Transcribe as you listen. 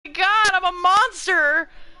I'm a monster!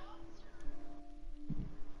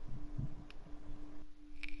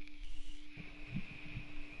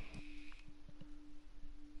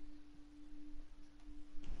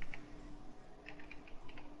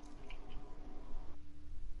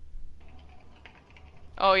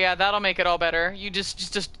 Oh yeah, that'll make it all better.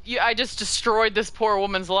 I just destroyed this poor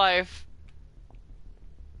woman's life.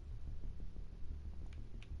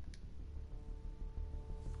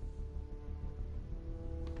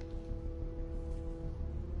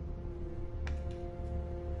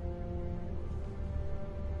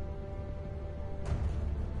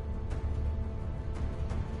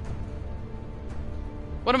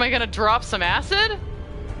 What am I gonna drop some acid?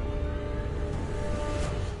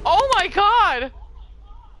 Oh my god!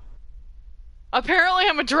 Apparently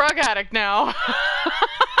I'm a drug addict now.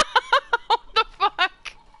 What the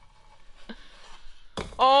fuck?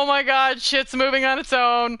 Oh my god, shit's moving on its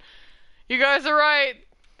own. You guys are right.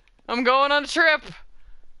 I'm going on a trip.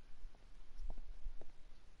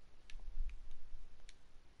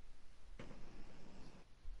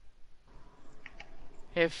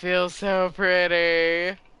 It feels so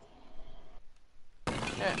pretty.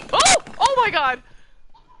 Oh! Oh my god!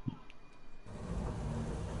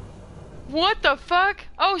 What the fuck?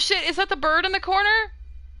 Oh shit, is that the bird in the corner?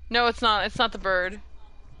 No, it's not. It's not the bird.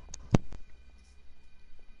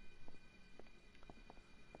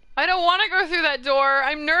 I don't want to go through that door.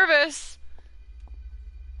 I'm nervous.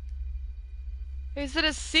 Is it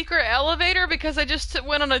a secret elevator because I just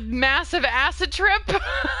went on a massive acid trip?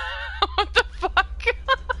 What the fuck?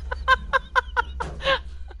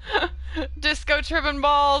 Disco tripping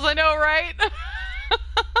balls, I know, right?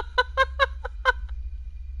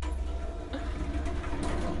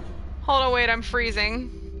 Hold on, wait, I'm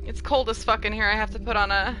freezing. It's cold as fuck in here. I have to put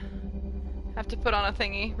on a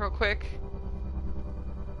thingy real quick.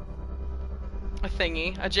 A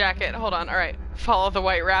thingy, a jacket. Hold on. All right. Follow the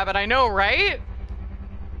white rabbit. I know, right?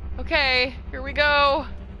 Okay, here we go.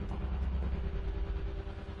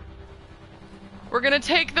 We're gonna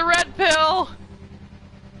take the red pill.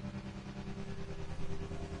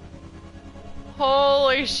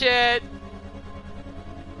 Holy shit.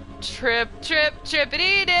 Trip, trip,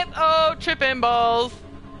 trippity dip. Oh, tripping balls.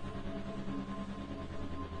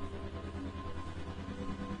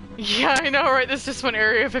 Yeah, I know, right? This just went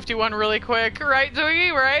Area 51 really quick. Right,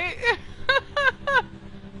 Doogie? Right?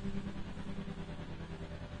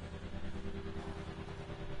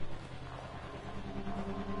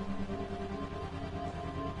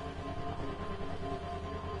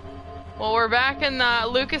 Well, we're back in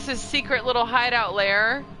Lucas's secret little hideout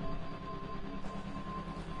lair.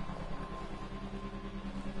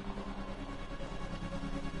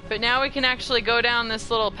 But now we can actually go down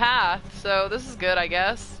this little path, so this is good, I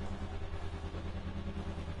guess.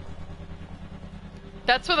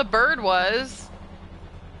 That's where the bird was.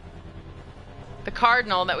 The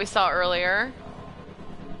cardinal that we saw earlier.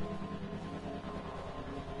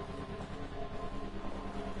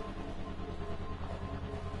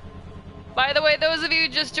 By the way, those of you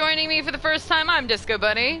just joining me for the first time, I'm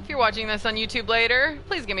DiscoBnny. If you're watching this on YouTube later,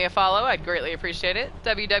 please give me a follow. I'd greatly appreciate it.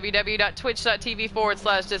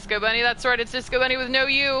 www.twitch.tv/DiscoBnny. That's right, it's DiscoBnny with no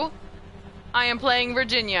U. I am playing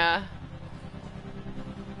Virginia.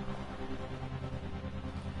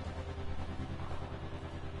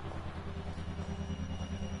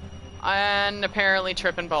 And apparently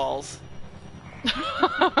tripping balls.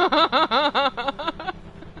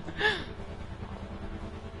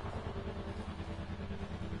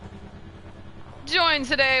 Joined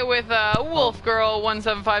today with Wolf Girl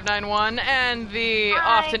 17591 and the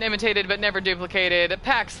often imitated but never duplicated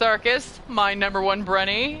Pax Tharkist, my #1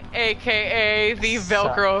 Brunny, aka the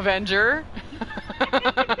Velcro Avenger.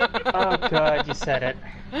 Oh god, you said it.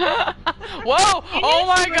 Whoa! Oh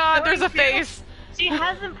my god, there's a face! She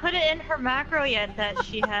hasn't put it in her macro yet that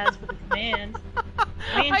she has for the command.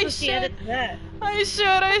 I should. I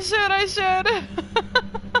should.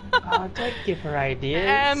 Oh, don't give her ideas.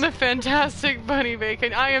 And the fantastic bunny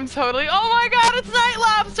bacon. I am totally. Oh my god, it's Night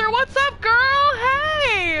Lobster. What's up, girl?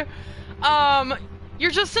 Hey.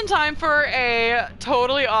 You're just in time for a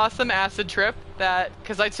totally awesome acid trip.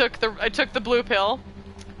 Because I took the blue pill.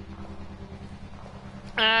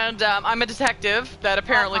 And I'm a detective that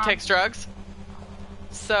apparently takes drugs.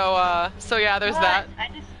 So yeah, there's that. I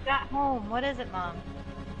just got home. What is it, Mom?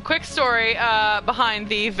 Quick story behind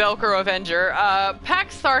the Velcro Avenger.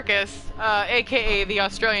 Pax Tharkist, aka the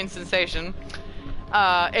Australian sensation,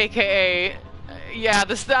 aka yeah,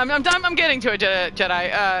 I'm getting to a Jedi.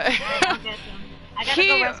 I gotta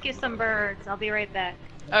go rescue some birds. I'll be right back.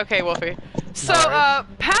 Okay, Wolfie. So, Nice.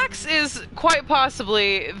 Pax is quite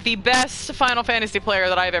possibly the best Final Fantasy player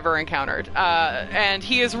that I've ever encountered. And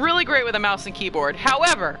he is really great with a mouse and keyboard.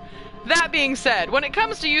 However, that being said, when it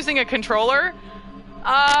comes to using a controller,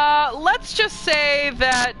 let's just say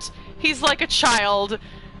that he's like a child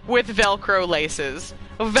with Velcro laces.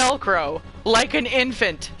 Velcro, like an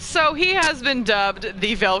infant. So he has been dubbed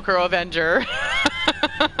the Velcro Avenger.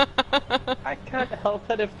 I can't help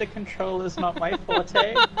it if the controller's not my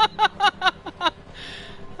forte.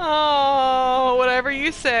 Oh, whatever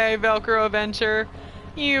you say, Velcro Avenger.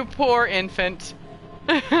 You poor infant.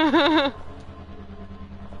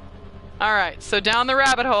 Alright, so down the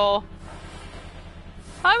rabbit hole.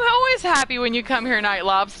 I'm always happy when you come here, Night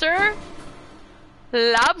Lobster.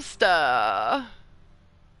 Lobster.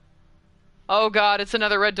 Oh god, it's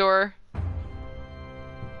another red door.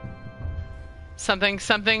 Something's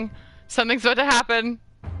about to happen.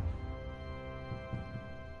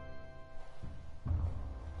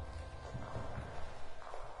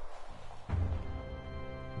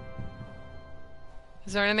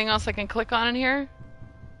 Is there anything else I can click on in here?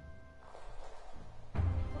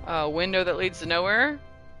 A window that leads to nowhere.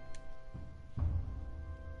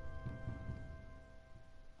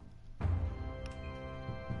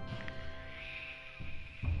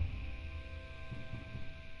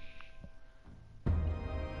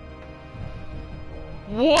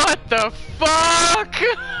 What the fuck?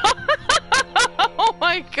 Oh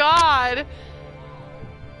my god.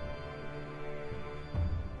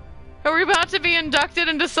 Are we about to be inducted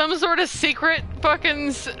into some sort of secret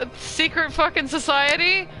fucking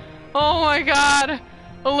society? Oh my god.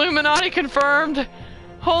 Illuminati confirmed.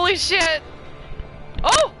 Holy shit.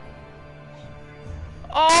 Oh!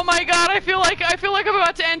 Oh my god, I feel like I'm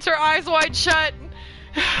about to enter Eyes Wide Shut.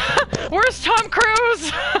 Where's Tom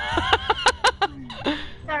Cruise?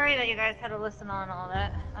 Sorry that you guys had to listen on all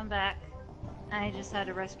that. I'm back. I just had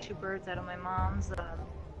to rescue 2 birds out of my mom's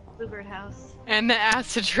bluebird house. And the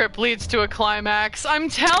acid trip leads to a climax. I'm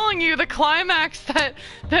telling you, the climax that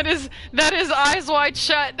is Eyes Wide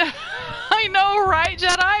Shut. I know, right,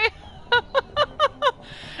 Jedi? Oh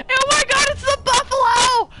my god, it's the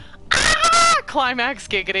buffalo! Ah! Climax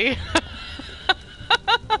giggity.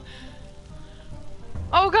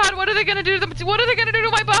 Oh god, what are they gonna do to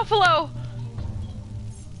my buffalo?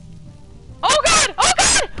 Oh god! Oh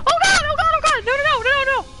god! Oh god! Oh god! Oh god! No! No! No! No!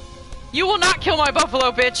 No! You will not kill my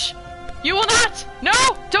buffalo, bitch! You will not! No!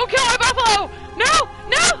 Don't kill my buffalo! No!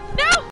 No!